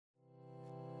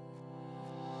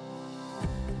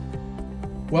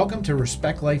Welcome to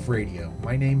Respect Life Radio.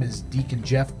 My name is Deacon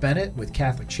Jeff Bennett with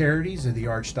Catholic Charities of the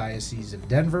Archdiocese of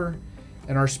Denver.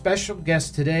 And our special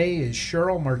guest today is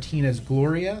Cheryl Martinez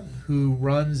Gloria, who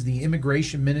runs the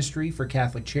Immigration Ministry for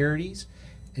Catholic Charities.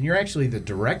 And you're actually the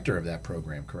director of that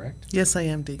program, correct? Yes, I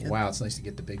am, Deacon. Wow, it's nice to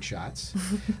get the big shots.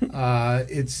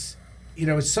 It's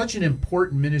such an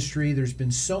important ministry. There's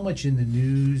been so much in the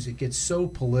news. It gets so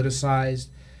politicized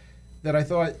that I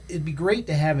thought it'd be great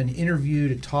to have an interview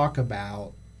to talk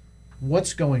about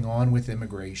what's going on with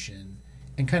immigration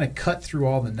and kind of cut through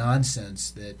all the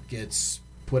nonsense that gets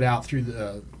put out through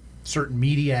the certain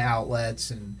media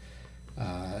outlets and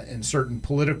certain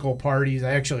political parties,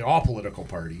 actually all political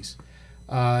parties,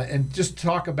 and just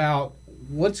talk about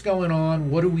what's going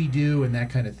on, what do we do, and that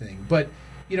kind of thing. But,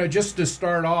 just to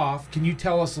start off, can you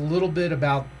tell us a little bit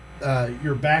about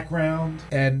your background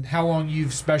and how long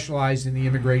you've specialized in the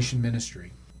immigration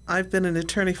ministry? I've been an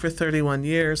attorney for 31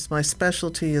 years. My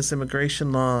specialty is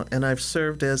immigration law, and I've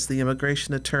served as the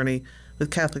immigration attorney with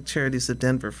Catholic Charities of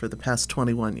Denver for the past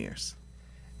 21 years.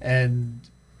 And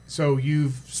so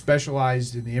you've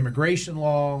specialized in the immigration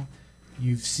law.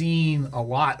 You've seen a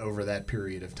lot over that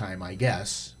period of time, I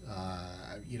guess.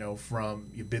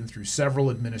 You've been through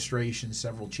several administrations,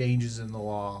 several changes in the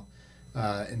law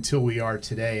until we are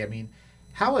today. I mean,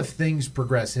 how have things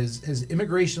progressed? Has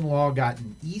immigration law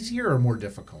gotten easier or more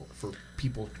difficult for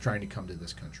people trying to come to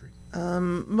this country?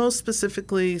 Most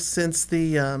specifically, since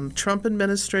the Trump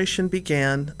administration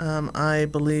began, I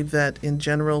believe that in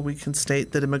general we can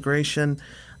state that immigration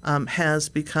has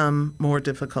become more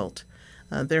difficult.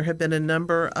 There have been a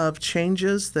number of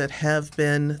changes that have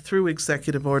been through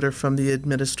executive order from the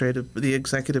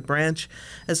executive branch,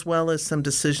 as well as some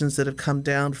decisions that have come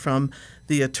down from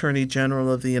the Attorney General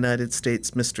of the United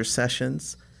States, Mr.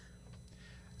 Sessions.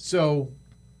 So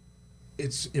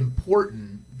it's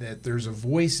important that there's a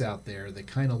voice out there that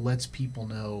kind of lets people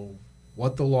know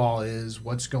what the law is,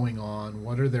 what's going on,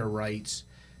 what are their rights,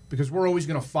 because we're always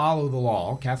going to follow the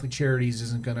law. Catholic Charities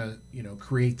isn't going to,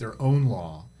 create their own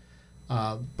law.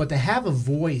 But to have a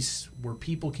voice where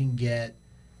people can get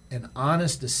an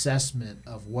honest assessment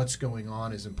of what's going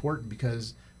on is important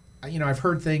because, I've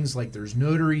heard things like there's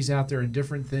notaries out there and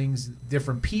different things,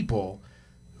 different people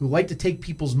who like to take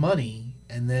people's money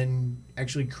and then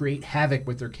actually create havoc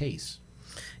with their case.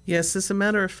 Yes, as a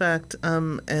matter of fact,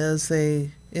 in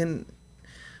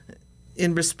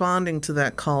responding to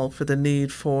that call for the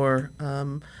need for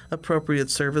appropriate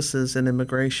services in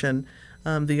immigration,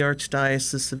 the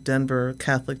Archdiocese of Denver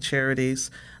Catholic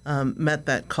Charities met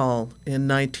that call in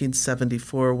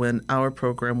 1974 when our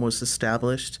program was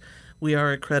established. We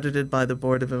are accredited by the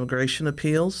Board of Immigration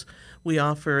Appeals. We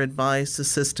offer advice,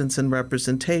 assistance, and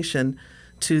representation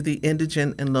to the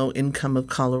indigent and low income of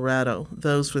Colorado,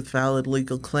 those with valid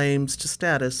legal claims to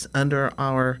status under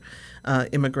our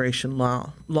immigration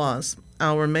laws.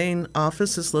 Our main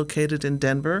office is located in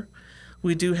Denver.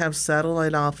 We do have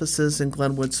satellite offices in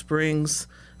Glenwood Springs,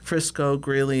 Frisco,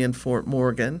 Greeley, and Fort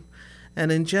Morgan.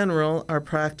 And in general, our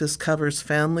practice covers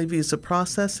family visa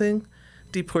processing,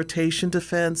 deportation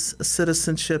defense,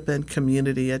 citizenship, and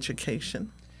community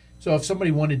education. So if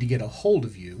somebody wanted to get a hold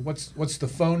of you, what's the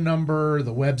phone number,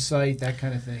 the website, that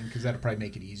kind of thing? Because that'll probably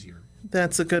make it easier.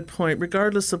 That's a good point.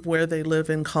 Regardless of where they live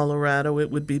in Colorado,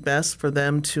 it would be best for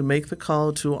them to make the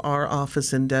call to our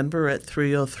office in Denver at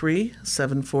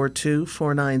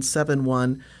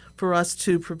 303-742-4971 for us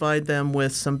to provide them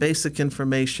with some basic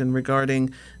information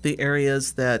regarding the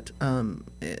areas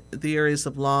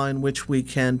of law in which we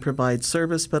can provide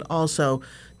service, but also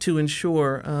to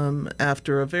ensure,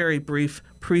 after a very brief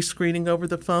pre-screening over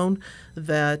the phone,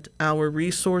 that our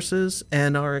resources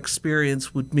and our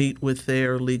experience would meet with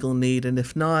their legal need, and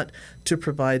if not, to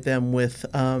provide them with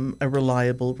a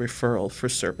reliable referral for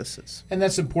services. And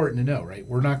that's important to know, right?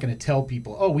 We're not going to tell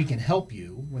people, oh, we can help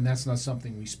you, when that's not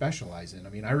something we specialize in. I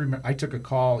mean, I remember I took a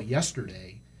call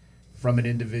yesterday from an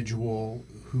individual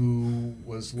who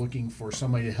was looking for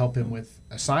somebody to help him with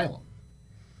asylum.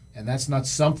 And that's not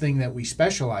something that we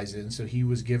specialize in, so he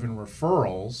was given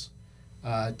referrals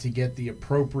to get the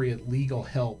appropriate legal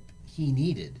help he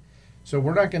needed. So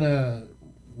we're not going to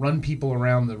run people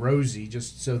around the rosy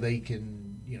just so they can,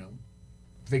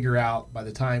 figure out by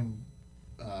the time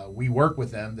we work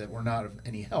with them that we're not of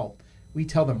any help. We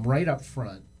tell them right up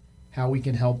front how we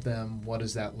can help them, what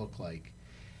does that look like.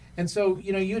 And so,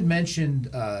 you had mentioned,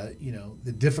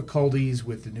 the difficulties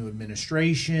with the new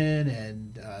administration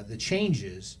and the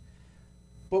changes.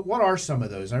 But what are some of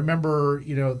those? I remember,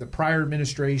 the prior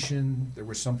administration, there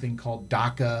was something called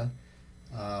DACA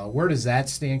Where does that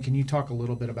stand? Can you talk a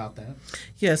little bit about that?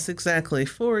 Yes, exactly.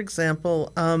 For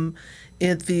example,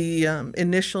 in the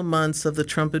initial months of the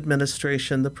Trump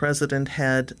administration, the president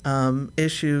had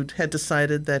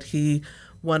decided that he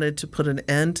wanted to put an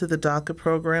end to the DACA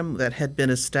program that had been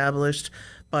established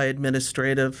by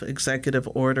administrative executive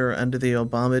order under the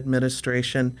Obama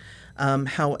administration.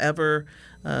 However,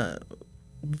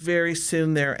 very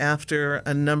soon thereafter,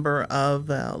 a number of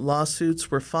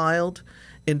lawsuits were filed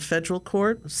in federal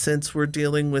court. Since we're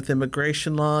dealing with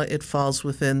immigration law, it falls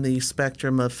within the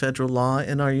spectrum of federal law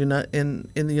in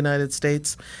the United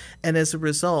States. And as a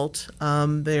result,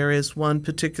 there is one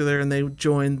particular, and they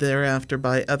joined thereafter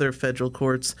by other federal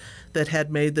courts, that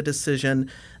had made the decision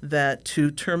that to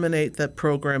terminate that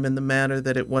program in the manner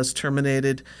that it was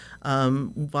terminated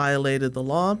violated the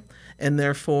law, and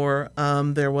therefore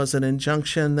there was an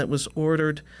injunction that was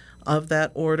ordered of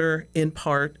that order in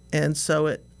part. And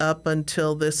so up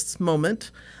until this moment,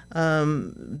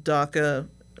 DACA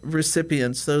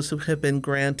recipients, those who have been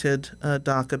granted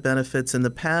DACA benefits in the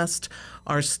past,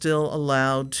 are still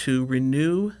allowed to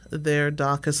renew their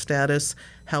DACA status.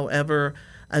 However,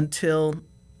 until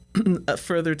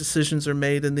further decisions are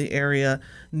made in the area,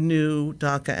 new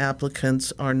DACA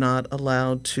applicants are not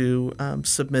allowed to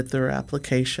submit their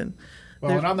application.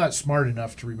 Well, and I'm not smart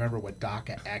enough to remember what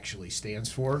DACA actually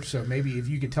stands for, so maybe if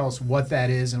you could tell us what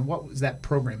that is and what was that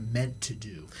program meant to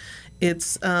do.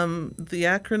 It's the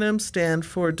acronym stand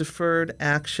for Deferred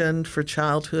Action for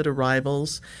Childhood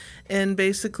Arrivals, and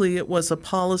basically it was a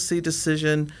policy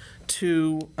decision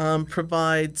to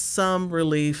provide some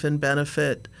relief and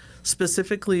benefit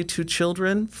specifically to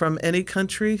children from any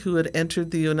country who had entered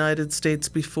the United States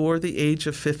before the age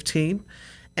of 15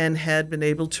 and had been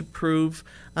able to prove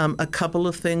a couple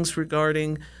of things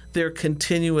regarding their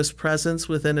continuous presence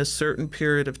within a certain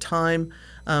period of time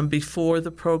before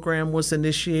the program was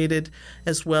initiated.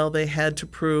 As well, they had to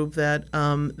prove that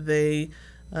they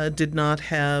did not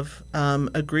have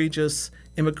egregious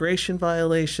immigration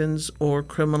violations or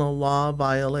criminal law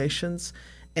violations.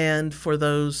 And for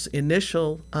those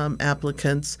initial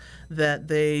applicants, that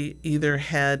they either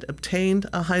had obtained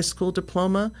a high school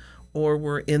diploma or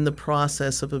were in the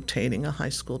process of obtaining a high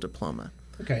school diploma.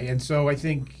 Okay, and so I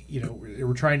think,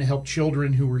 we're trying to help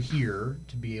children who were here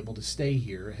to be able to stay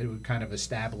here, who would kind of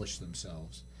establish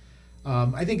themselves.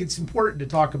 I think it's important to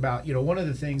talk about, one of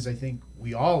the things I think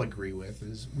we all agree with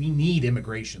is we need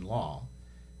immigration law.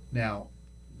 Now,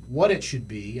 what it should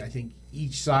be, I think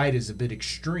each side is a bit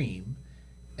extreme,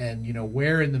 and,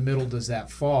 where in the middle does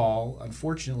that fall?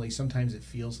 Unfortunately, sometimes it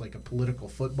feels like a political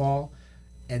football,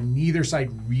 and neither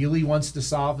side really wants to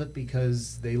solve it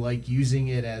because they like using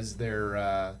it as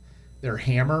their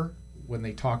hammer when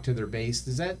they talk to their base.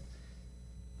 Does that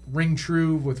ring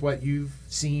true with what you've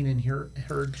seen and heard,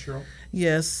 Cheryl?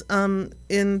 Yes.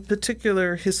 In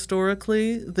particular,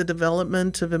 historically, the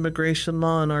development of immigration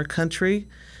law in our country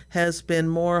has been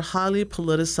more highly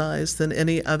politicized than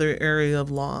any other area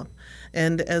of law.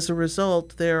 And as a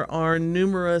result, there are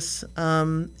numerous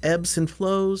ebbs and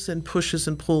flows and pushes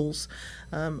and pulls.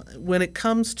 When it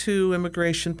comes to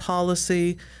immigration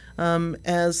policy,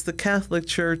 as the Catholic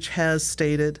Church has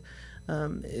stated,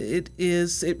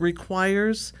 it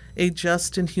requires a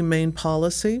just and humane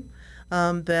policy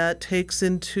that takes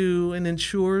into and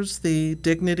ensures the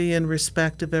dignity and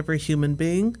respect of every human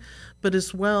being, but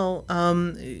as well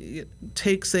it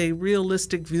takes a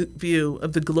realistic view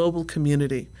of the global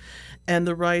community and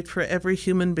the right for every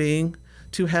human being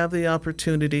to have the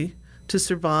opportunity to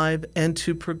survive and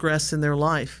to progress in their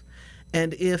life.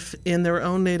 And if in their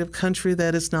own native country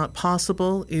that is not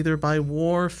possible, either by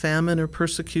war, famine, or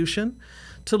persecution,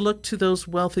 to look to those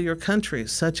wealthier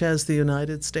countries, such as the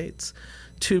United States,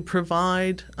 to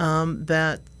provide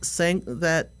that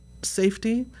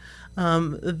safety,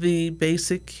 the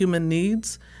basic human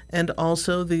needs, and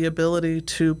also the ability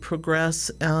to progress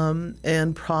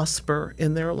and prosper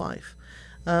in their life.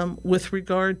 With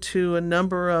regard to a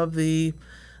number of the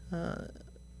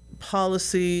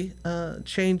policy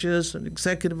changes and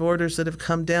executive orders that have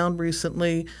come down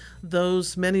recently,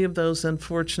 many of those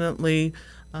unfortunately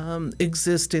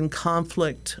exist in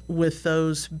conflict with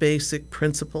those basic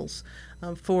principles.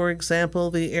 For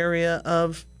example, the area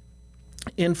of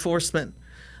enforcement.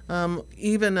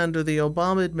 Even under the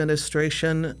Obama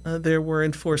administration, there were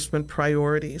enforcement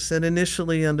priorities. And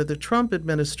initially under the Trump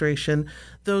administration,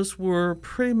 those were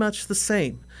pretty much the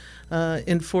same.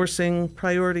 Enforcing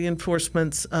priority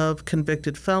enforcements of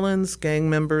convicted felons, gang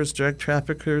members, drug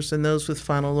traffickers, and those with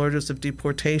final orders of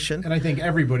deportation. And I think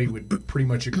everybody would pretty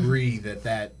much agree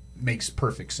that makes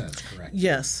perfect sense, correct?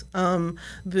 Yes.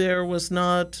 There was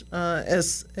not,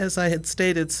 as I had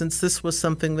stated, since this was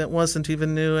something that wasn't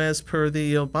even new as per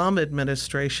the Obama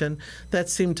administration, that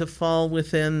seemed to fall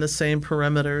within the same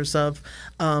parameters of,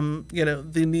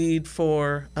 the need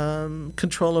for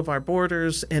control of our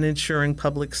borders and ensuring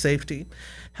public safety.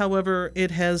 However,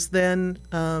 it has then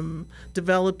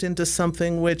developed into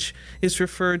something which is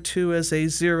referred to as a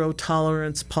zero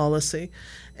tolerance policy,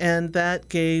 and that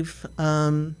gave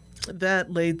that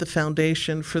laid the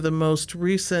foundation for the most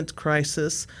recent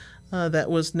crisis that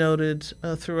was noted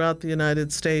throughout the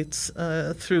United States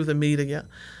through the media.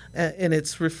 And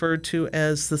it's referred to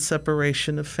as the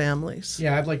separation of families.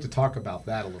 Yeah, I'd like to talk about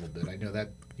that a little bit. I know that,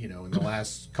 in the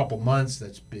last couple months,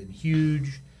 that's been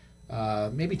huge.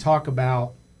 Maybe talk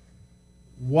about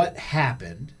what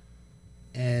happened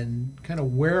and kind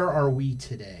of where are we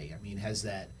today? I mean, has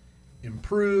that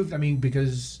improved? I mean,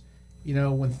 because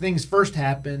when things first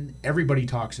happen, everybody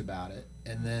talks about it,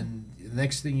 and then the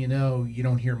next thing you know, you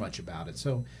don't hear much about it.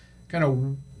 So kind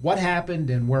of what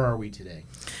happened and where are we today?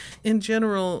 In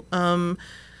general,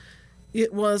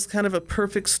 it was kind of a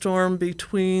perfect storm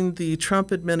between the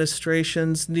Trump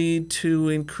administration's need to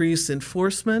increase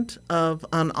enforcement of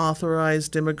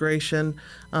unauthorized immigration,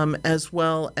 as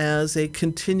well as a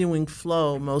continuing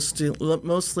flow,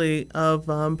 mostly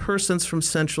of persons from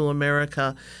Central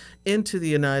America into the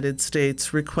United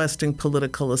States requesting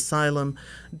political asylum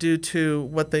due to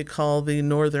what they call the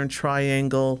Northern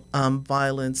Triangle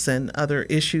violence and other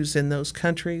issues in those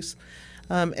countries.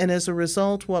 And as a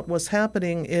result, what was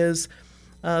happening is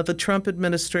the Trump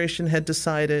administration had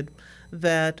decided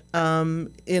that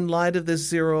in light of this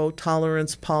zero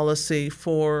tolerance policy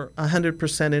for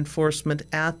 100% enforcement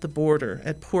at the border,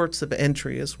 at ports of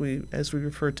entry, as we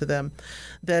refer to them,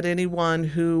 that anyone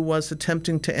who was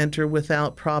attempting to enter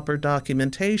without proper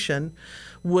documentation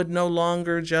would no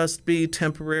longer just be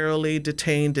temporarily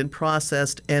detained and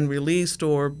processed and released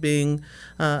or being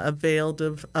availed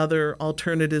of other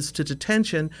alternatives to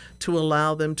detention to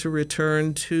allow them to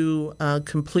return to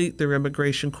complete their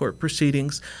immigration court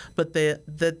proceedings, but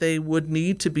that they would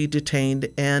need to be detained,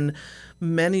 and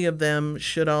many of them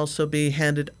should also be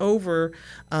handed over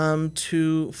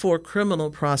for criminal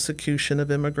prosecution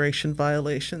of immigration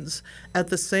violations. At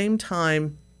the same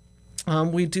time,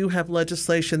 we do have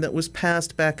legislation that was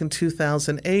passed back in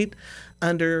 2008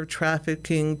 under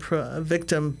trafficking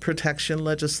victim protection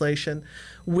legislation,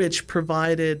 which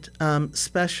provided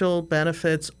special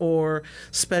benefits or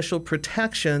special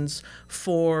protections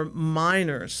for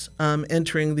minors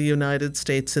entering the United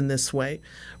States in this way,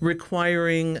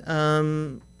 requiring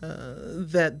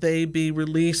that they be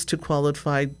released to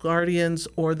qualified guardians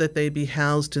or that they be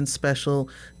housed in special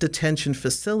detention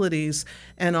facilities,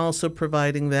 and also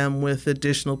providing them with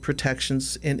additional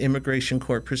protections in immigration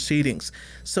court proceedings.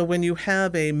 So when you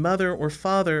have a mother or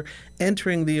father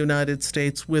entering the United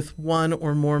States with one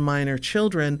or more minor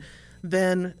children,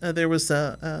 then there was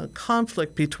a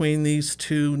conflict between these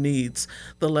two needs: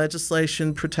 the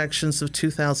legislation protections of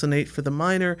 2008 for the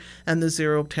minor and the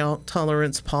zero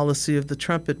tolerance policy of the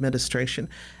Trump administration.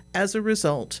 As a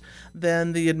result,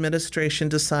 then the administration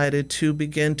decided to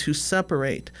begin to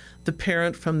separate the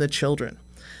parent from the children.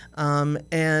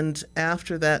 And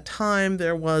after that time,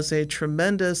 there was a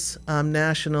tremendous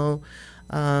national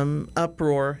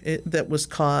uproar that was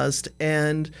caused,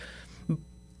 and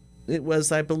it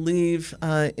was, I believe,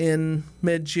 in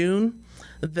mid-June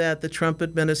that the Trump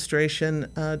administration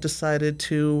decided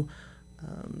to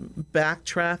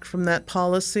backtrack from that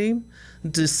policy,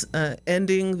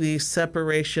 ending the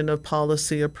separation of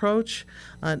policy approach,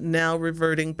 now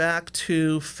reverting back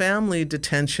to family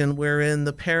detention, wherein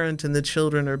the parent and the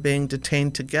children are being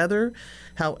detained together.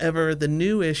 However, the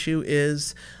new issue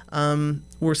is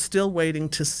we're still waiting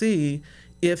to see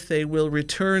if they will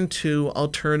return to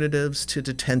alternatives to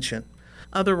detention.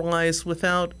 Otherwise,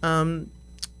 without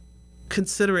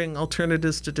considering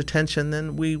alternatives to detention,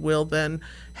 then we will then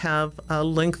have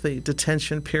lengthy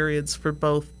detention periods for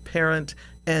both parent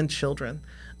and children,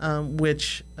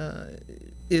 which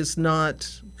is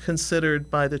not considered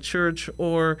by the church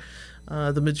or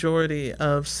the majority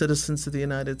of citizens of the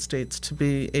United States to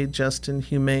be a just and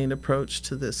humane approach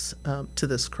to this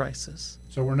crisis.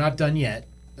 So we're not done yet.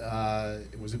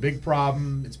 It was a big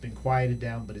problem. It's been quieted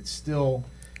down, but it's still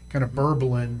kind of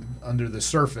burbling under the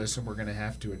surface, and we're going to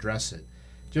have to address it.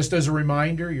 Just as a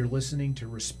reminder, you're listening to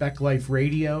Respect Life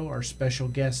Radio. Our special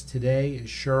guest today is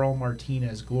Cheryl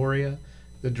Martinez Gloria,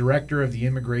 the director of the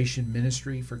Immigration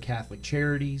Ministry for Catholic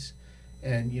Charities.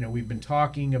 And, we've been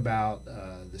talking about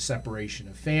the separation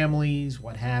of families,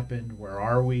 what happened, where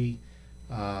are we,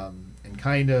 and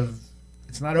kind of,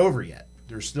 it's not over yet.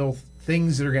 There's still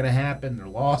things that are going to happen. There are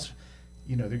laws,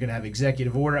 they're going to have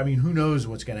executive order. I mean, who knows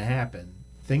what's going to happen?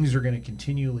 Things are going to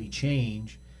continually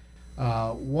change.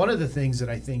 One of the things that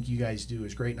I think you guys do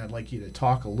is great, and I'd like you to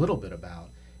talk a little bit about,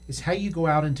 is how you go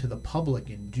out into the public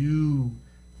and do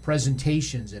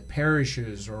presentations at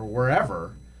parishes or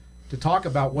wherever to talk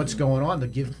about what's going on, to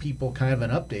give people kind of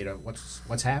an update of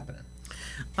what's happening.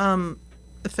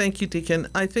 Thank you, Deacon.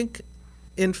 I think,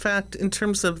 in fact, in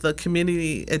terms of the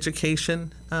community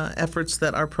education efforts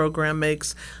that our program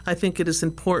makes, I think it is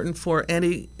important for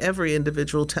every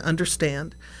individual to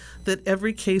understand that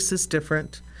every case is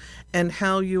different, and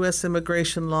how U.S.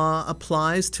 immigration law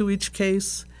applies to each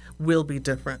case will be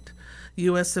different.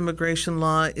 U.S. immigration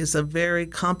law is a very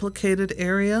complicated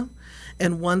area,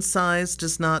 and one size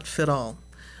does not fit all.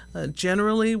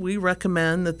 Generally, we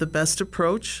recommend that the best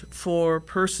approach for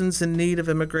persons in need of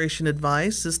immigration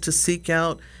advice is to seek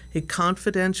out a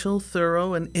confidential,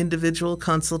 thorough, and individual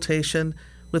consultation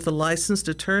with a licensed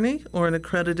attorney or an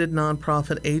accredited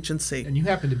nonprofit agency. And you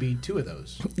happen to be two of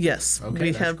those. Yes, okay,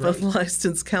 we have great. both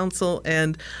licensed counsel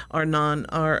and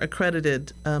our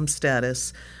accredited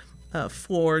status.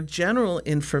 For general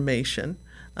information,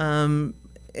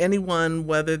 anyone,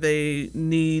 whether they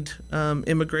need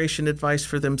immigration advice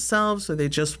for themselves or they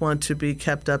just want to be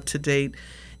kept up to date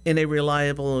in a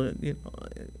reliable,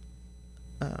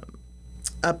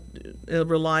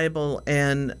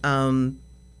 and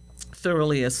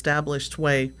thoroughly established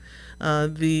way,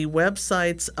 the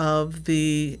websites of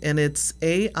and it's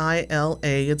AILA,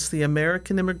 it's the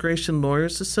American Immigration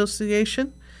Lawyers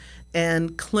Association,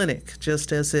 and Clinic,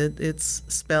 just as it's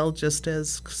spelled, just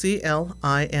as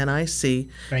CLINIC.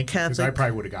 Thank you, because I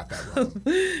probably would have got that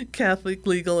wrong. Catholic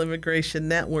Legal Immigration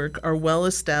Network are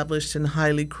well-established and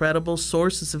highly credible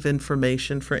sources of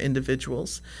information for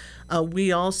individuals.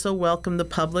 We also welcome the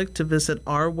public to visit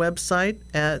our website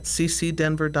at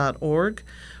ccdenver.org,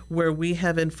 where we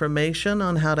have information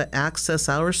on how to access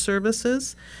our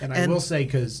services. And I will say,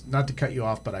 because not to cut you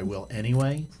off, but I will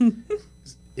anyway,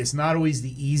 it's not always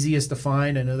the easiest to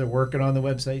find. I know they're working on the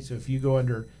website, so if you go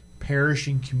under Parish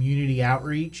and Community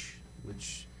Outreach,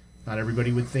 which not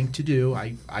everybody would think to do,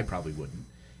 I probably wouldn't,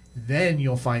 then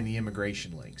you'll find the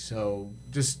immigration link. So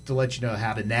just to let you know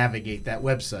how to navigate that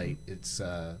website, it's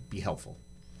be helpful.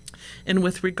 And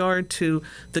with regard to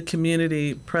the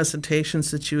community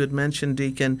presentations that you had mentioned,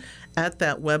 Deacon, at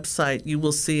that website you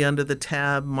will see under the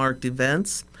tab marked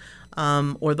events,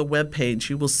 or the web page,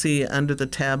 you will see under the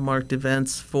tab marked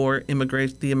events for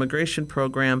the immigration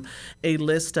program a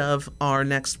list of our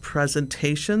next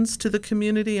presentations to the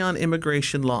community on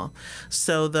immigration law.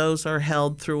 So those are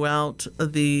held throughout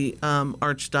the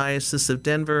Archdiocese of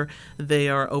Denver. They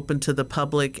are open to the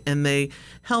public, and they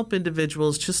help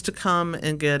individuals just to come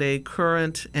and get a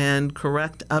current and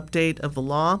correct update of the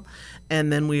law.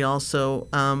 And then we also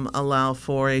allow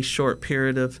for a short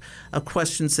period of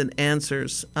questions and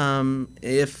answers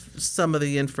if some of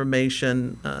the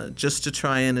information, just to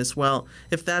try in as well,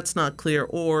 if that's not clear,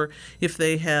 or if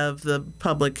the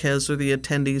public has or the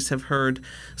attendees have heard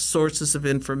sources of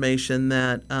information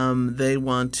that they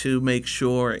want to make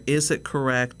sure, is it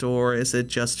correct or is it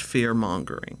just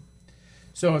fear-mongering?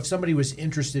 So if somebody was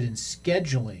interested in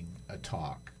scheduling a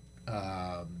talk,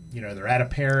 they're at a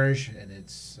parish and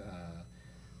it's...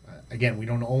 Again, we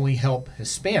don't only help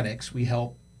Hispanics, we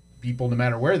help people no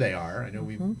matter where they are. I know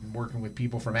we've been working with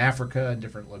people from Africa and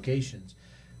different locations.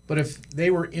 But if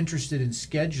they were interested in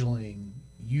scheduling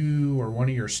you or one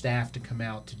of your staff to come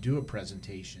out to do a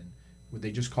presentation, would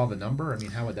they just call the number? I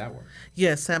mean, how would that work?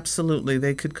 Yes, absolutely.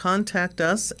 They could contact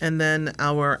us, and then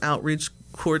our outreach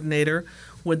coordinator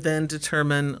would then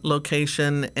determine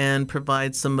location and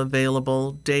provide some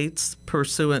available dates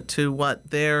pursuant to what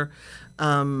their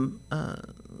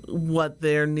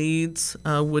needs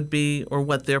would be or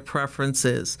what their preference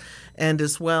is. And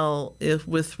as well,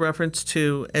 with reference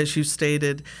to, as you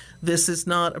stated, this is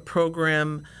not a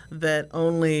program that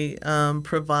only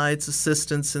provides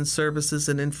assistance and services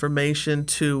and information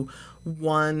to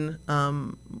one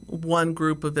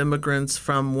group of immigrants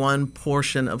from one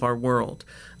portion of our world.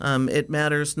 It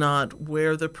matters not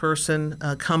where the person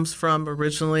comes from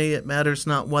originally. It matters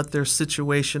not what their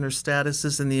situation or status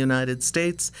is in the United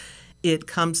States. It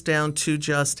comes down to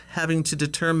just having to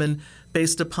determine,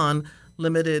 based upon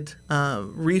limited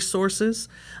resources,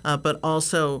 but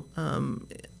also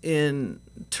in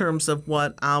terms of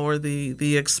what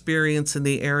the experience in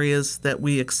the areas that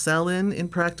we excel in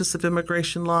practice of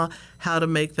immigration law, how to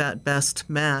make that best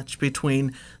match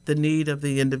between the need of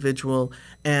the individual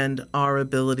and our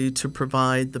ability to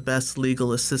provide the best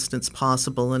legal assistance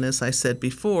possible. And as I said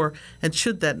before, and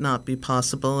should that not be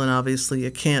possible, and obviously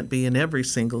it can't be in every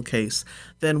single case,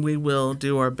 then we will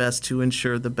do our best to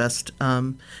ensure the best,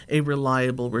 a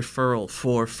reliable referral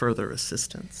for further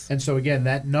assistance. And so again,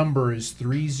 that number is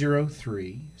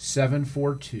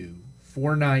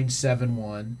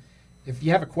 303-742-4971. If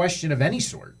you have a question of any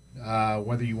sort,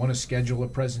 whether you want to schedule a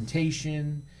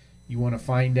presentation, you want to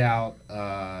find out,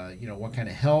 what kind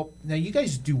of help. Now, you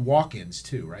guys do walk-ins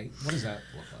too, right? What does that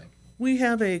look like? We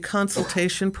have a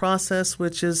consultation process,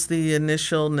 which is the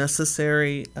initial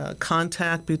necessary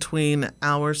contact between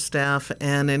our staff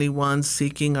and anyone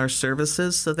seeking our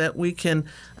services so that we can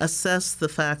assess the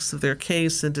facts of their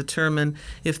case and determine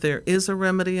if there is a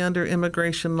remedy under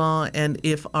immigration law and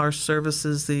if our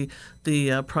services, the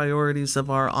priorities of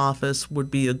our office,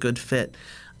 would be a good fit.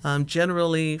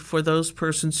 Generally, for those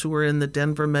persons who are in the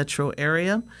Denver metro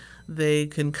area, they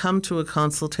can come to a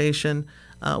consultation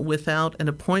without an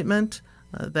appointment.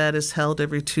 That is held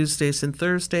every Tuesdays and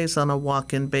Thursdays on a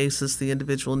walk-in basis. The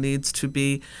individual needs to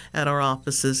be at our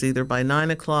offices either by 9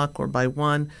 o'clock or by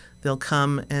 1. They'll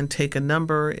come and take a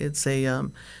number. It's a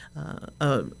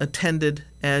attended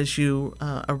as you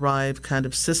arrive kind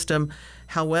of system.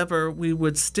 However, we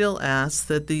would still ask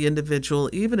that the individual,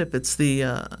 even if it's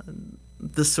the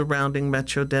surrounding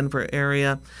Metro Denver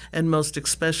area, and most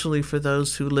especially for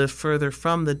those who live further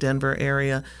from the Denver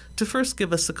area, to first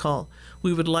give us a call.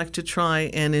 We would like to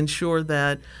try and ensure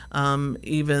that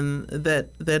even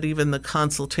the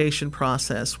consultation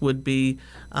process would be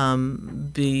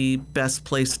the best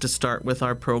place to start with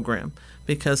our program,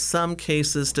 because some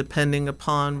cases, depending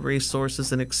upon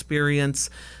resources and experience,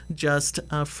 just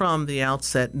from the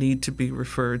outset need to be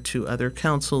referred to other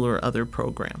counsel or other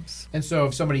programs. And so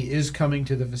if somebody is coming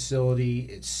to the facility,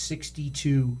 it's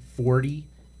 6240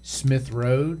 Smith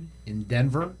Road in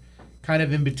Denver, kind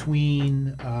of in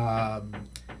between,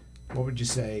 what would you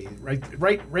say,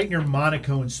 right near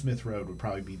Monaco and Smith Road would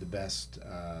probably be the best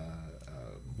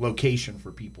location for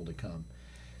people to come.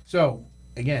 So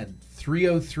again,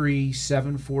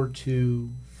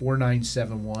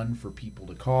 303-742-4971 for people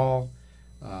to call.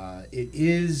 It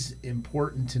is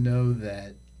important to know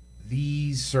that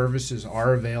these services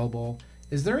are available.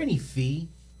 Is there any fee?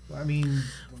 I mean,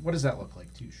 what does that look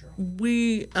like too, Cheryl?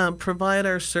 We provide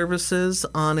our services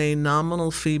on a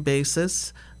nominal fee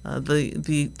basis.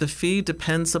 The fee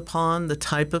depends upon the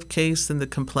type of case and the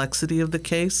complexity of the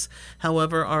case.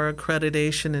 However, our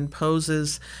accreditation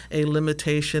imposes a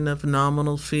limitation of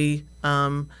nominal fee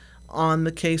on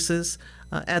the cases.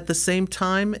 At the same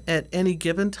time, at any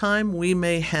given time, we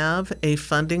may have a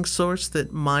funding source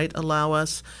that might allow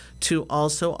us to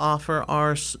also offer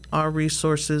our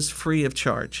resources free of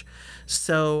charge.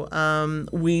 So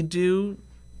we do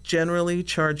generally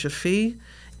charge a fee.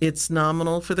 It's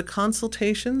nominal for the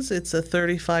consultations. It's a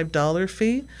 $35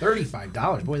 fee.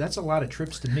 $35? Boy, that's a lot of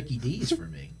trips to Mickey D's for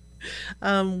me.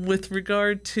 With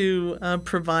regard to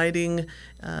providing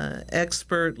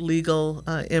expert legal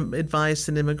advice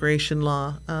in immigration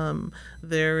law,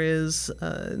 there is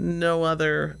no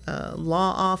other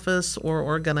law office or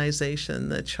organization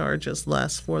that charges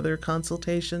less for their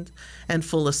consultations and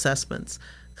full assessments.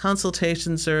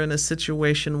 Consultations are in a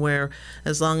situation where,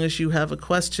 as long as you have a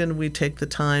question, we take the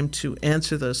time to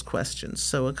answer those questions.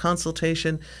 So a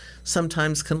consultation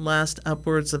sometimes can last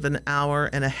upwards of an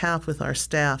hour and a half with our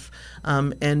staff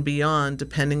and beyond,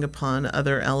 depending upon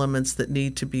other elements that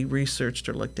need to be researched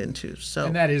or looked into. So,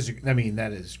 and that is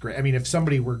great. I mean, if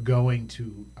somebody were going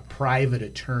to a private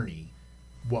attorney,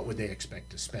 what would they expect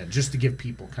to spend? Just to give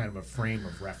people kind of a frame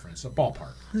of reference, a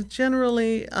ballpark.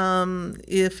 Generally,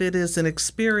 if it is an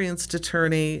experienced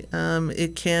attorney,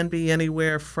 it can be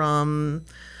anywhere from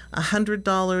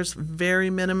 $100 very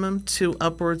minimum to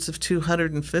upwards of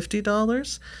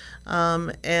 $250.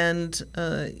 And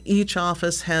each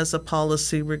office has a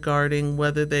policy regarding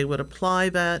whether they would apply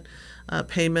that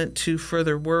payment to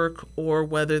further work or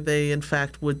whether they, in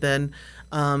fact, would then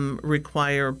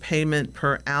require payment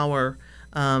per hour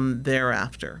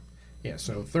thereafter. Yeah,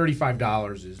 so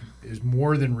 $35 is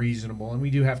more than reasonable, and we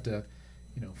do have to,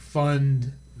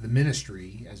 fund the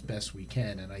ministry as best we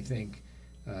can. And I think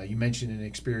you mentioned an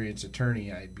experienced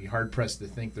attorney. I'd be hard pressed to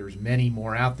think there's many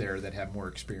more out there that have more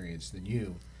experience than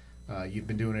you. You've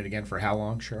been doing it again for how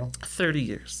long, Cheryl? 30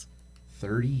 years.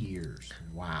 30 years.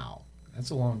 Wow, that's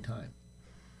a long time.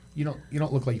 You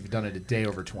don't look like you've done it a day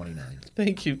over 29.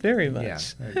 Thank you very much. Yeah,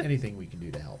 anything we can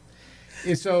do to help.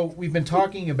 So we've been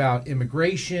talking about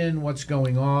immigration, what's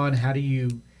going on, how do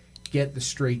you get the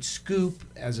straight scoop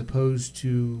as opposed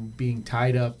to being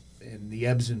tied up in the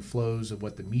ebbs and flows of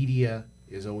what the media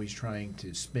is always trying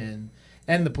to spin,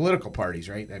 and the political parties,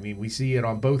 right? I mean, we see it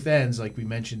on both ends, like we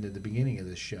mentioned at the beginning of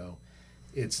this show.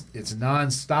 It's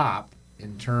nonstop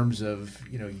in terms of,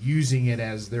 using it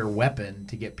as their weapon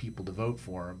to get people to vote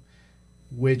for them,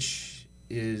 which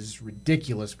is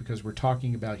ridiculous because we're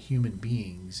talking about human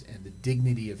beings and the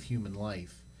dignity of human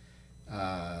life.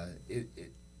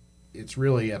 It's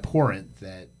really abhorrent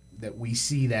that we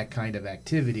see that kind of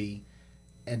activity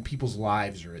and people's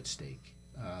lives are at stake.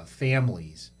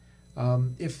 Families.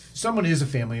 If someone is a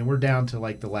family and we're down to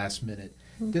like the last minute,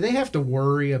 do they have to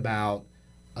worry about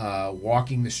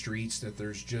walking the streets, that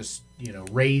there's just,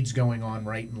 raids going on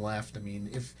right and left? I mean,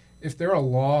 if they're a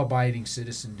law-abiding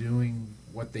citizen doing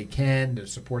what they can to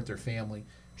support their family,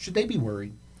 should they be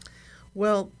worried?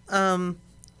 Well,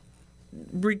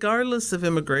 regardless of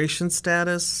immigration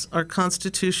status, our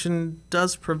Constitution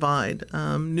does provide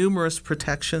numerous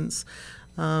protections,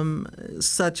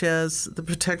 such as the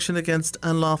protection against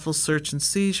unlawful search and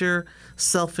seizure,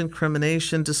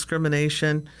 self-incrimination,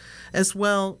 discrimination. As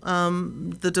well,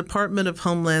 the Department of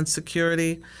Homeland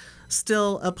Security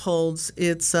still upholds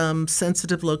its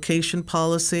sensitive location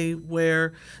policy,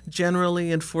 where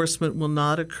generally enforcement will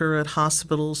not occur at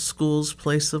hospitals, schools,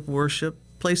 places of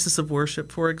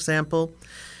worship, for example.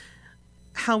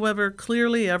 However,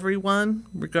 clearly everyone,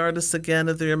 regardless again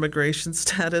of their immigration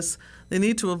status, they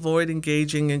need to avoid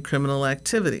engaging in criminal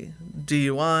activity,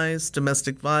 DUIs,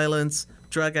 domestic violence,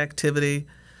 drug activity.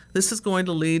 This is going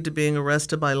to lead to being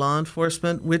arrested by law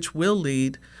enforcement, which will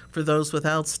lead, for those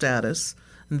without status,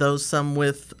 and those some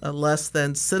with less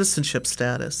than citizenship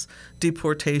status,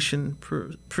 deportation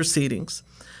proceedings.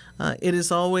 It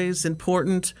is always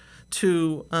important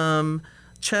to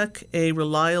check a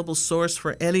reliable source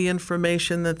for any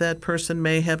information that person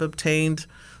may have obtained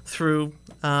through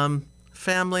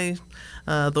family,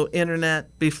 the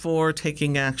internet, before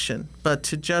taking action, but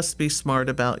to just be smart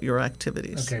about your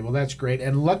activities. Okay, well, that's great.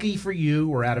 And lucky for you,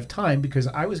 we're out of time, because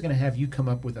I was going to have you come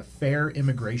up with a fair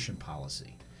immigration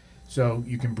policy. So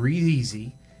you can breathe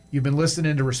easy. You've been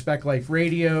listening to Respect Life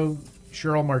Radio.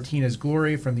 Cheryl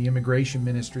Martinez-Gloria from the Immigration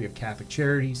Ministry of Catholic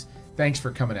Charities. Thanks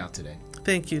for coming out today.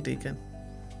 Thank you, Deacon.